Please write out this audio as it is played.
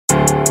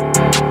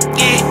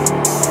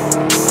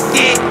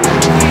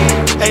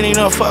Ain't even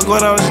know fuck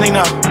going on, this nigga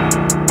know.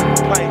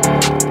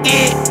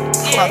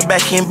 Yeah, about the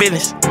back end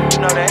business. You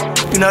know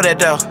that? You know that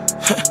though.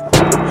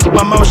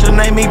 My mama should've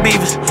named me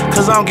Beavis,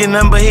 cause I don't get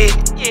nothing but head.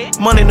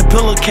 Money in the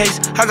pillowcase,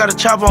 I got a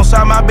chopper on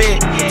side my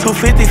bed.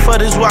 250 for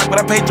this rock,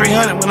 but I pay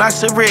 300 when I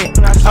sit red.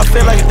 I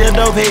feel like a dead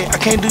dope head, I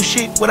can't do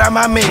shit without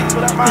my meds.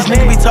 This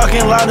nigga be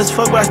talking loud as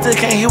fuck, but I still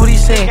can't hear what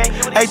he's saying.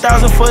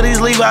 8,000 for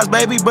these Levi's,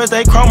 baby,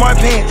 birthday, chrome white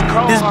pants.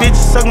 This bitch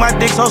suck my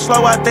dick so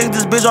slow, I think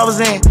this bitch always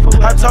in.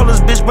 I told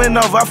this bitch bend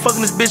over, I fucking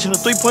this bitch in a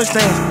 3-point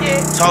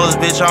stance. Told this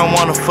bitch I don't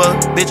wanna fuck,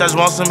 bitch I just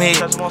want some head.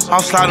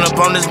 I'm sliding up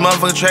on this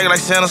motherfucking track like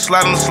Santa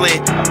sliding on the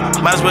sled.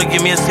 Might as well give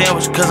me a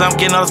sandwich, cause I'm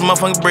getting all this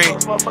motherfucking bread.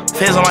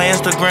 Feds on my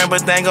Instagram,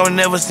 but they ain't gon'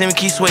 never see me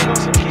keep sweating.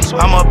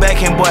 I'm a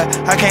backhand boy,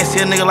 I can't see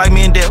a nigga like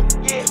me in debt.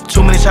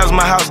 Too many shots in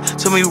my house,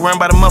 too many run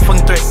by the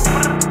motherfucking threat.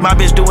 My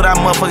bitch do what I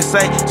motherfucking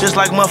say, just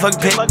like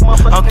motherfucking pit.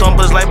 I'm throwing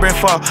bullets like Brent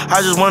Fall,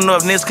 I just wanna know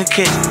if niggas can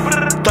catch.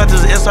 Thought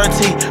this was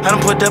SRT, I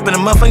done put up in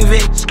the motherfucking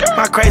vid.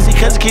 My crazy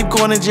cousin keep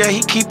going in jail,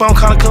 he keep on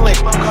calling collect.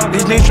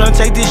 This nigga tryna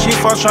take this shit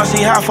far, tryna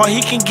see how far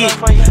he can get.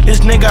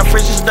 This nigga got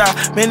fresh as die,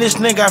 man, this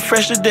nigga got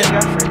fresh to death.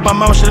 My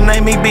mama should've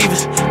named me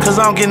Beavis, cause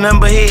I don't get nothing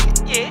but head.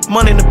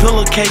 Money in the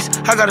pillowcase,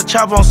 I got a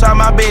chopper on side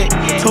my bed.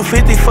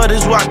 250 for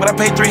this rock, but I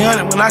pay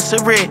 300 when I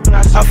sit red.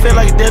 I feel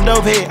like a dead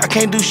dope head, I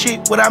can't do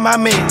shit without my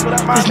meds.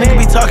 This nigga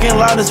be talking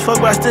loud as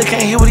fuck, but I still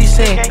can't hear what he's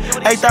saying.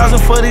 8,000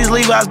 for these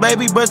Levi's,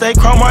 baby, birthday,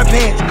 chrome white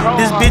pants.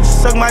 This bitch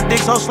suck my dick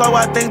so slow,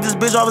 I think this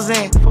bitch always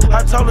in.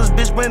 I told this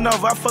bitch bend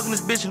over, I fucking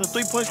this bitch in a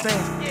 3-point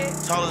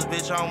stance. Told this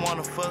bitch I don't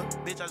wanna fuck,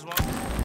 bitch I just want